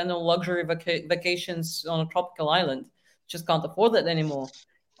to spend on luxury vacations on a tropical island. Just can't afford that anymore.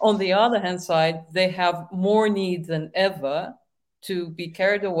 On the other hand side, they have more need than ever to be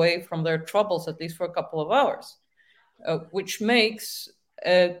carried away from their troubles, at least for a couple of hours, which makes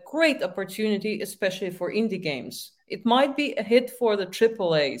a great opportunity, especially for indie games. It might be a hit for the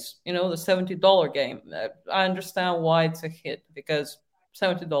AAAs, the $70 game. I understand why it's a hit, because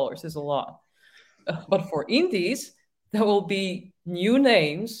 $70 is a lot. But for indies, there will be new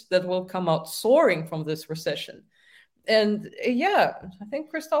names that will come out soaring from this recession. And yeah, I think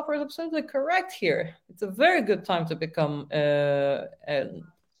Christopher is absolutely correct here. It's a very good time to become a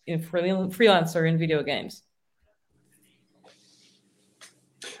freelancer in video games.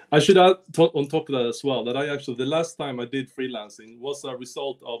 I should add on top of that as well that the last time I did freelancing was a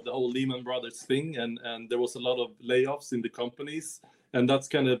result of the whole Lehman Brothers thing, and there was a lot of layoffs in the companies, and that's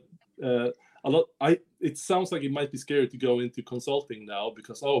kind of a lot. It sounds like it might be scary to go into consulting now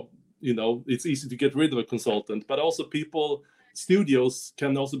because it's easy to get rid of a consultant, but also studios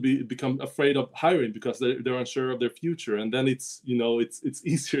can also become afraid of hiring because they're unsure of their future, and then it's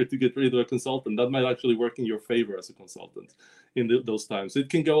easier to get rid of a consultant. That might actually work in your favor as a consultant in those times. It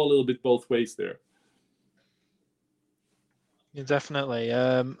can go a little bit both ways there. Yeah, definitely.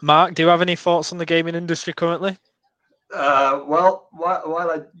 Mark, do you have any thoughts on the gaming industry currently? Well, while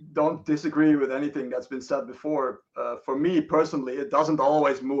I don't disagree with anything that's been said before, for me personally, it doesn't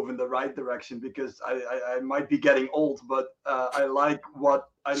always move in the right direction because I might be getting old, but I like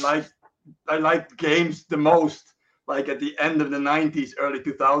games the most. Like at the end of the 90s, early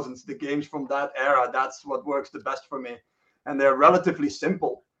 2000s, the games from that era, that's what works the best for me. And they're relatively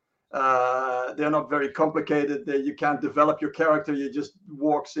simple. They're not very complicated. You can't develop your character. You just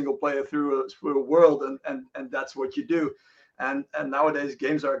walk single player through a world, and that's what you do. And nowadays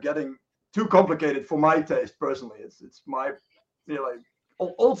games are getting too complicated for my taste personally. It's my like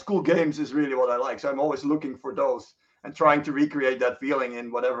old school games is really what I like. So I'm always looking for those and trying to recreate that feeling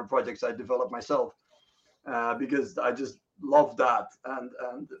in whatever projects I develop myself, because I just love that.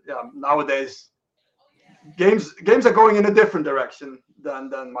 And yeah, nowadays games are going in a different direction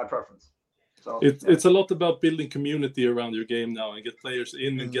than my preference. So it's a lot about building community around your game now and get players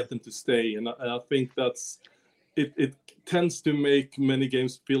in and get them to stay. And I think that's it tends to make many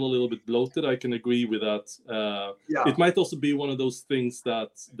games feel a little bit bloated. I can agree with that. It might also be one of those things that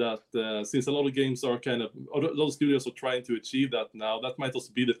since a lot of games are a lot of studios are trying to achieve that now, that might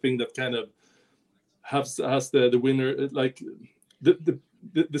also be the thing that kind of has the winner, like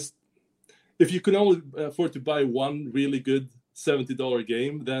this. If you can only afford to buy one really good $70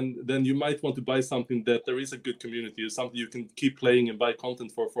 game, then you might want to buy something that there is a good community, or something you can keep playing and buy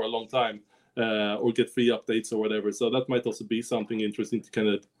content for a long time, or get free updates or whatever. So that might also be something interesting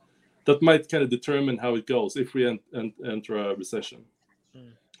to that might determine how it goes if we enter a recession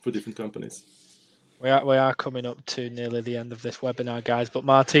for different companies. We are coming up to nearly the end of this webinar, guys. But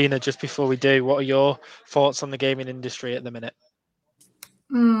Martina, just before we do, what are your thoughts on the gaming industry at the minute?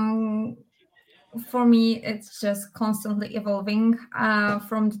 For me, it's just constantly evolving.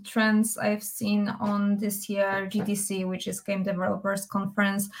 From the trends I've seen on this year GDC, which is Game Developers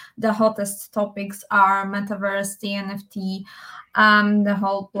Conference, the hottest topics are metaverse, the NFT, the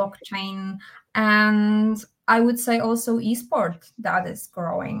whole blockchain, and I would say also esport that is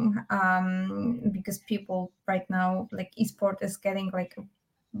growing, because people right now, like esport is getting like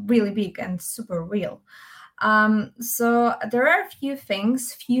really big and super real. So there are a few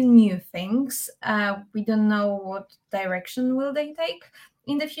new things. We don't know what direction will they take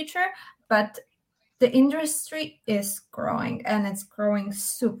in the future, but the industry is growing, and it's growing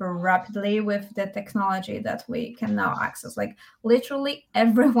super rapidly with the technology that we can now access. Like literally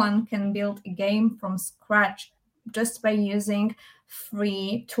everyone can build a game from scratch just by using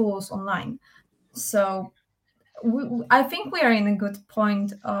free tools online. So I think we are in a good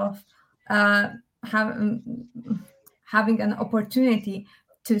point of having an opportunity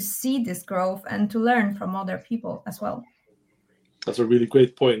to see this growth and to learn from other people as well. That's a really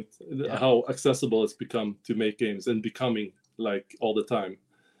great point. How accessible it's become to make games and becoming like all the time.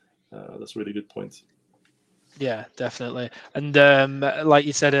 That's a really good point. Yeah, definitely. And like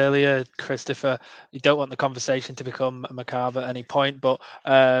you said earlier, Christopher, you don't want the conversation to become macabre at any point, but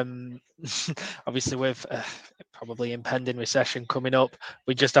obviously with probably impending recession coming up,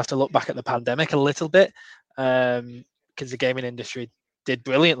 we just have to look back at the pandemic a little bit, because the gaming industry did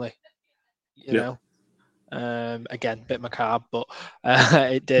brilliantly, you know. Again, a bit macabre, but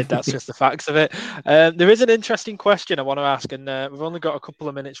it did. That's just the facts of it. There is an interesting question I want to ask, and we've only got a couple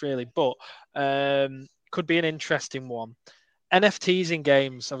of minutes really, but could be an interesting one. NFTs in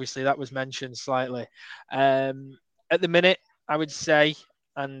games, obviously that was mentioned slightly. At the minute, I would say,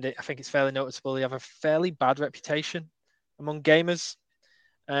 and I think it's fairly noticeable, they have a fairly bad reputation among gamers.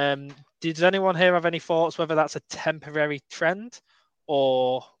 Does anyone here have any thoughts whether that's a temporary trend,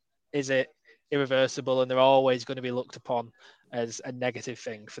 or is it irreversible and they're always going to be looked upon as a negative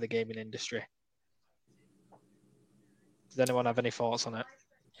thing for the gaming industry? Does anyone have any thoughts on it?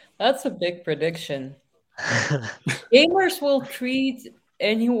 That's a big prediction. Gamers will treat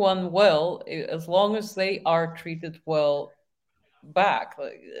anyone well as long as they are treated well back.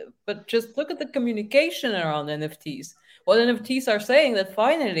 But just look at the communication around NFTs. What NFTs are saying that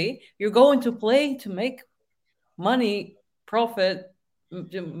finally you're going to play to make money, profit,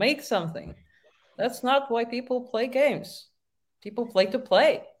 to make something. That's not why people play games. People play to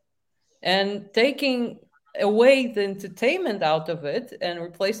play. And taking away the entertainment out of it and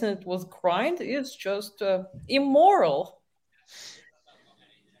replacing it with grind is just immoral.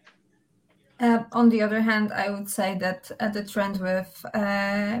 On the other hand, I would say that the trend with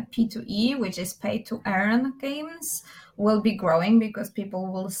P2E, which is pay to earn games, will be growing because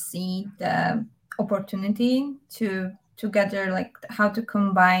people will see the opportunity to together, like how to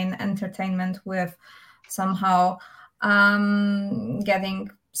combine entertainment with somehow getting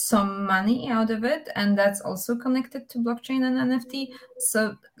some money out of it, and that's also connected to blockchain and NFT.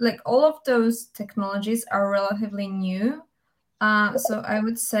 So like all of those technologies are relatively new. So I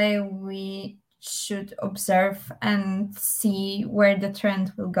would say we should observe and see where the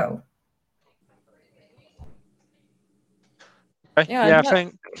trend will go. Okay. Yeah, I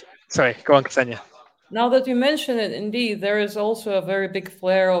think. Sorry, go on, Ksenia. Now that you mention it, indeed, there is also a very big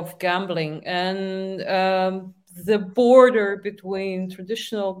flare of gambling, and the border between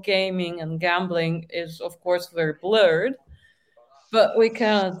traditional gaming and gambling is, of course, very blurred. But we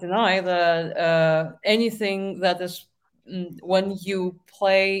cannot deny that anything that is when you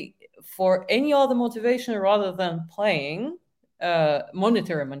play for any other motivation rather than playing,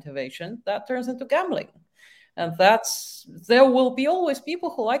 monetary motivation, that turns into gambling. And there will be always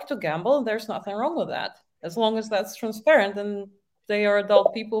people who like to gamble, and there's nothing wrong with that, as long as that's transparent and they are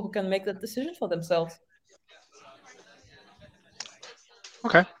adult people who can make that decision for themselves.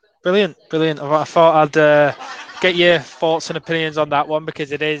 Okay, brilliant. I thought I'd get your thoughts and opinions on that one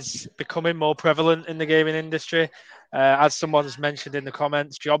because it is becoming more prevalent in the gaming industry. As someone's mentioned in the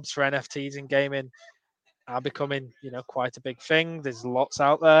comments, jobs for NFTs in gaming are becoming, quite a big thing. There's lots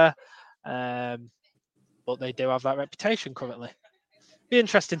out there, but they do have that reputation currently. Be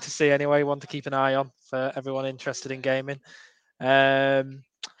interesting to see anyway. One to keep an eye on for everyone interested in gaming.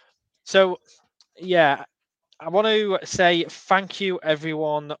 So, yeah, I want to say thank you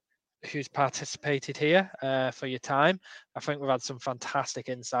everyone who's participated here for your time. I think we've had some fantastic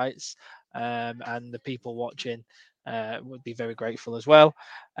insights, and the people watching would be very grateful as well.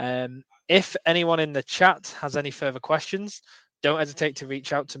 If anyone in the chat has any further questions, don't hesitate to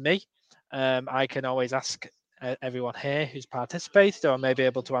reach out to me. I can always ask everyone here who's participated, or I may be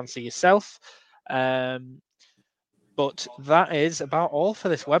able to answer yourself. But that is about all for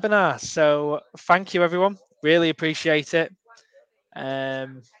this webinar. So thank you, everyone. Really appreciate it.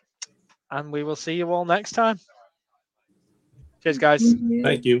 And we will see you all next time. Cheers, guys.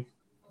 Thank you.